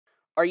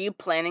Are you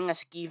planning a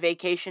ski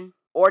vacation?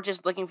 Or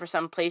just looking for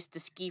some place to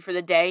ski for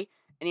the day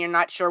and you're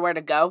not sure where to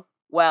go?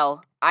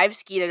 Well, I've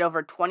skied at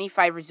over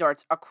 25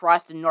 resorts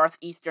across the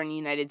Northeastern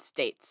United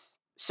States.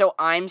 So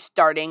I'm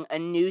starting a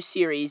new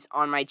series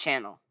on my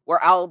channel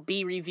where I'll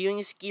be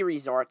reviewing ski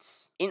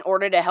resorts in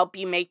order to help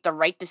you make the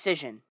right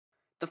decision.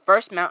 The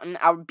first mountain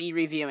I'll be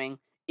reviewing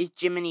is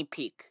Jiminy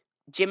Peak.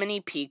 Jiminy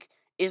Peak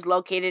is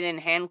located in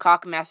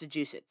Hancock,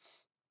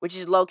 Massachusetts, which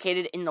is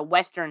located in the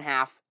western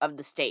half of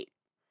the state,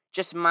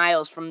 just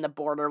miles from the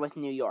border with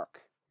New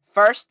York.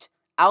 First,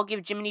 I'll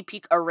give Jiminy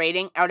Peak a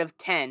rating out of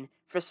 10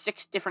 for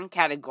 6 different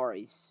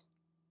categories: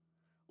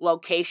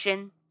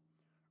 location,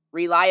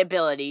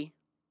 reliability,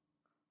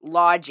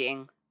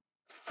 lodging,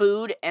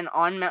 food and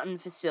on-mountain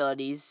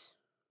facilities,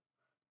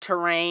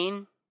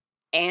 terrain,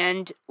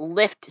 and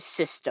lift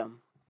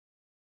system.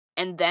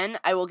 And then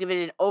I will give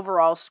it an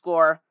overall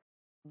score.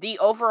 The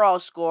overall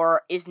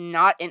score is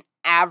not an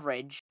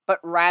average, but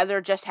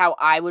rather just how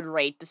I would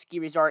rate the ski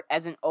resort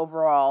as an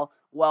overall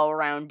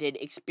well-rounded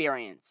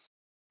experience.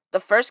 The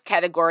first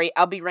category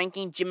I'll be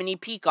ranking Jiminy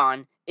Peak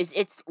on is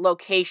its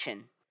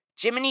location.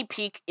 Jiminy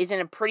Peak is in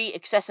a pretty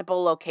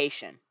accessible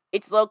location.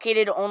 It's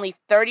located only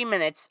 30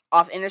 minutes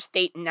off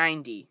Interstate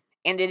 90,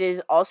 and it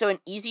is also an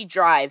easy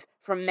drive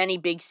from many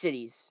big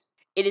cities.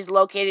 It is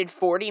located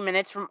 40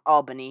 minutes from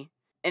Albany,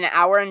 an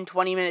hour and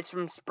 20 minutes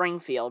from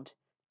Springfield,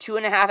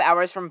 2.5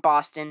 hours from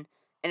Boston,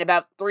 and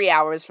about 3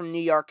 hours from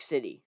New York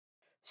City.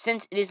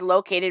 Since it is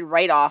located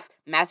right off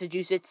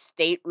Massachusetts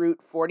State Route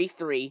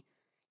 43,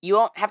 you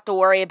won't have to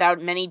worry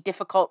about many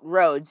difficult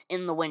roads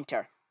in the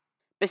winter.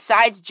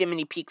 Besides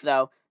Jiminy Peak,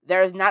 though,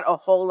 there is not a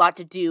whole lot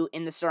to do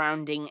in the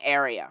surrounding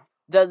area,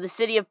 though the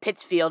city of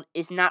Pittsfield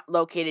is not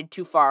located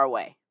too far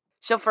away.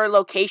 So for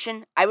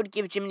location, I would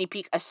give Jiminy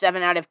Peak a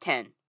 7 out of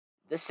 10.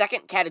 The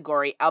second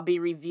category I'll be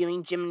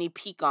reviewing Jiminy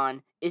Peak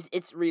on is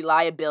its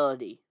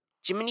reliability.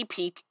 Jiminy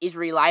Peak is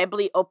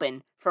reliably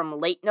open from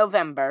late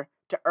November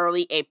to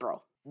early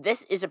April.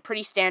 This is a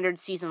pretty standard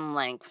season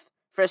length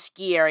for a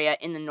ski area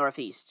in the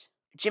Northeast.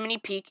 Jiminy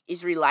Peak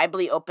is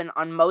reliably open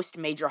on most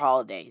major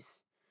holidays,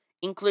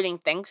 including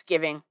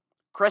Thanksgiving,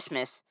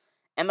 Christmas,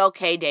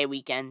 MLK Day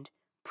weekend,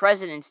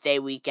 President's Day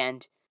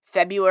weekend,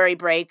 February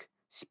break,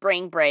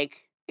 spring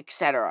break,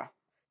 etc.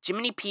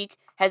 Jiminy Peak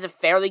has a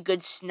fairly good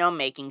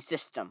snowmaking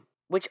system,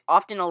 which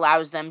often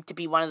allows them to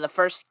be one of the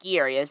first ski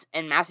areas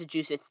in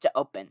Massachusetts to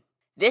open.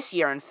 This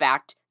year, in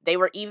fact, they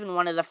were even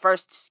one of the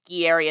first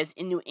ski areas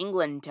in New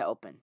England to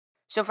open.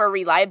 So for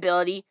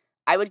reliability,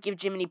 I would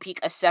give Jiminy Peak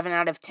a 7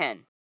 out of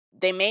 10.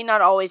 They may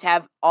not always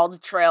have all the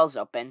trails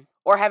open,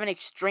 or have an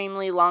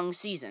extremely long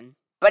season,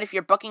 but if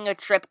you're booking a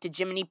trip to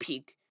Jiminy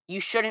Peak,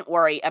 you shouldn't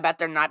worry about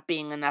there not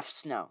being enough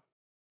snow.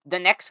 The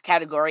next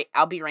category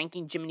I'll be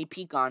ranking Jiminy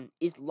Peak on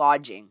is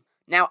lodging.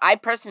 Now, I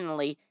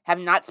personally have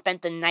not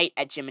spent the night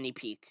at Jiminy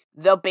Peak,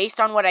 though based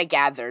on what I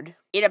gathered,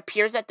 it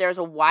appears that there's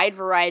a wide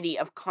variety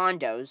of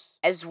condos,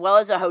 as well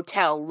as a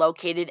hotel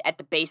located at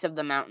the base of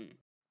the mountain.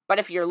 But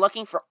if you're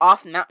looking for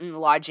off-mountain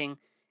lodging,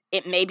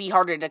 it may be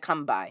harder to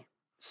come by.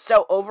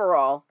 So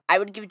overall, I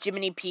would give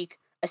Jiminy Peak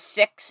a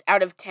 6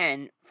 out of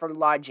 10 for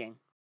lodging.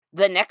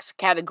 The next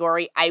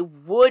category I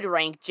would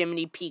rank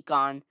Jiminy Peak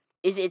on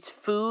is its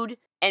food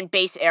and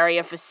base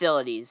area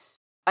facilities.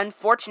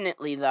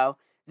 Unfortunately, though,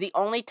 the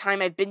only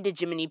time I've been to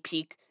Jiminy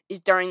Peak is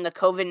during the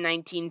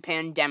COVID-19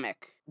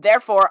 pandemic.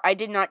 Therefore, I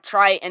did not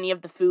try any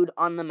of the food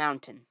on the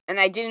mountain, and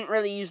I didn't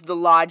really use the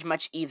lodge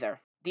much either.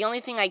 The only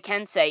thing I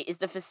can say is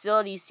the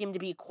facilities seem to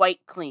be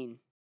quite clean.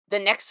 The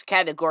next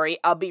category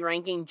I'll be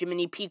ranking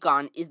Jiminy Peak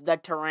on is the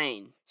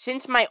terrain.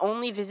 Since my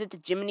only visit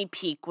to Jiminy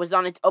Peak was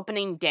on its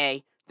opening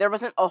day, there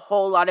wasn't a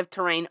whole lot of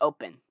terrain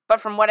open.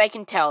 But from what I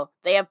can tell,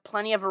 they have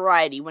plenty of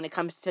variety when it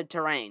comes to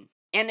terrain.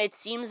 And it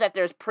seems that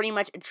there's pretty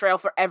much a trail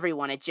for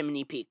everyone at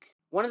Jiminy Peak.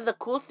 One of the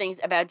cool things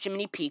about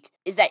Jiminy Peak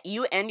is that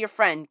you and your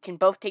friend can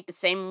both take the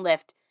same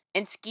lift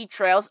and ski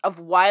trails of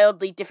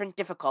wildly different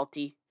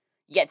difficulty,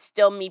 yet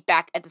still meet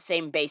back at the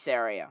same base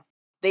area.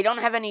 They don't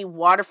have any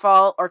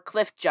waterfall or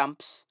cliff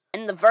jumps,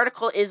 and the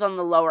vertical is on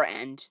the lower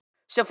end.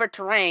 So for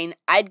terrain,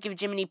 I'd give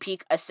Jiminy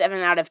Peak a 7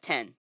 out of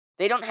 10.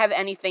 They don't have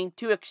anything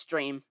too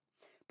extreme,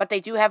 but they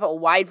do have a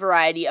wide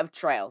variety of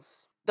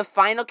trails. The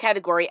final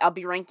category I'll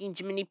be ranking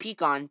Jiminy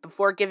Peak on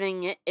before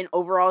giving it an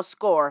overall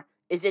score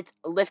is its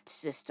lift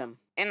system.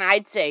 And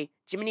I'd say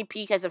Jiminy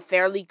Peak has a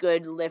fairly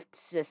good lift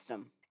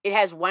system. It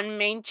has one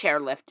main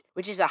chairlift,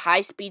 which is a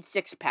high-speed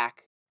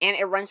 6-pack, and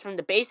it runs from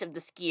the base of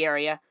the ski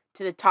area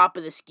to the top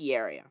of the ski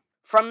area.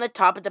 From the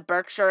top of the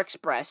Berkshire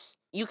Express,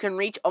 you can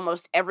reach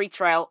almost every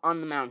trail on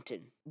the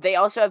mountain. They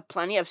also have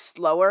plenty of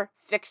slower,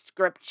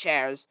 fixed-grip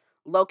chairs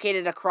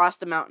located across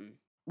the mountain.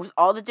 With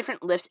all the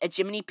different lifts at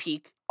Jiminy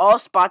Peak, all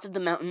spots of the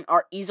mountain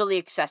are easily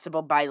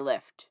accessible by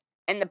lift.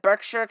 And the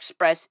Berkshire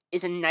Express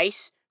is a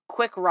nice,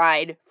 quick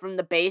ride from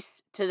the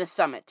base to the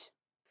summit.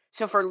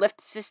 So for lift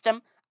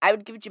system, I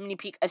would give Jiminy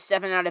Peak a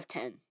 7 out of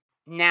 10.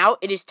 Now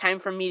it is time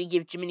for me to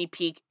give Jiminy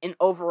Peak an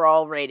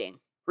overall rating.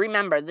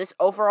 Remember, this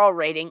overall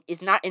rating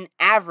is not an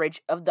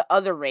average of the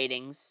other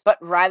ratings, but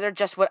rather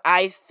just what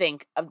I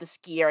think of the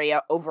ski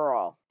area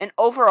overall. And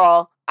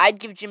overall, I'd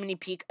give Jiminy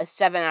Peak a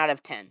 7 out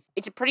of 10.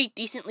 It's a pretty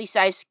decently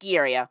sized ski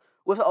area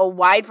with a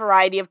wide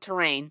variety of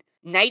terrain,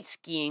 night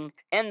skiing,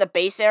 and the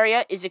base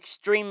area is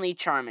extremely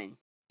charming.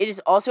 It is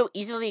also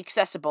easily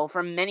accessible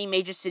from many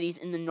major cities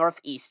in the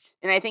Northeast,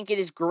 and I think it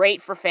is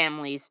great for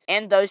families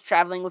and those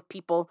traveling with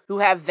people who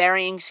have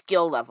varying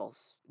skill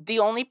levels. The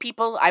only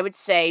people I would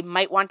say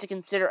might want to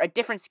consider a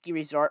different ski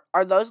resort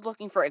are those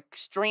looking for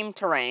extreme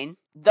terrain,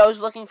 those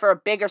looking for a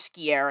bigger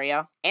ski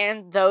area,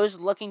 and those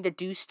looking to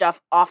do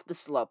stuff off the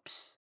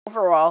slopes.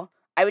 Overall,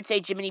 I would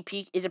say Jiminy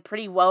Peak is a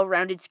pretty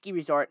well-rounded ski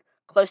resort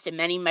close to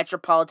many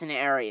metropolitan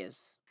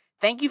areas.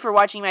 Thank you for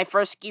watching my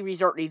first ski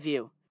resort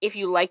review. If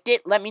you liked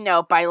it, let me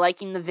know by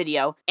liking the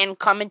video and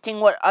commenting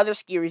what other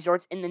ski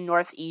resorts in the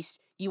Northeast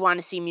you want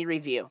to see me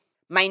review.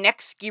 My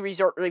next ski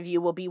resort review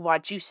will be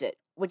Wachusett,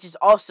 which is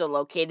also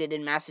located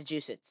in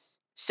Massachusetts.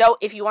 So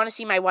if you want to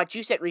see my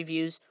Wachusett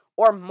reviews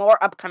or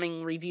more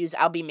upcoming reviews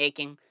I'll be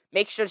making,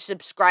 make sure to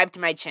subscribe to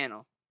my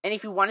channel. And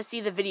if you want to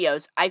see the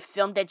videos I've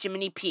filmed at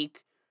Jiminy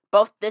Peak,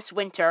 both this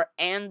winter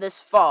and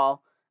this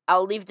fall,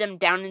 I'll leave them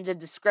down in the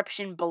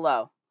description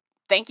below.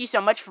 Thank you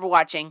so much for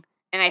watching,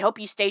 and I hope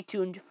you stay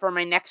tuned for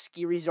my next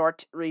ski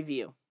resort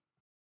review.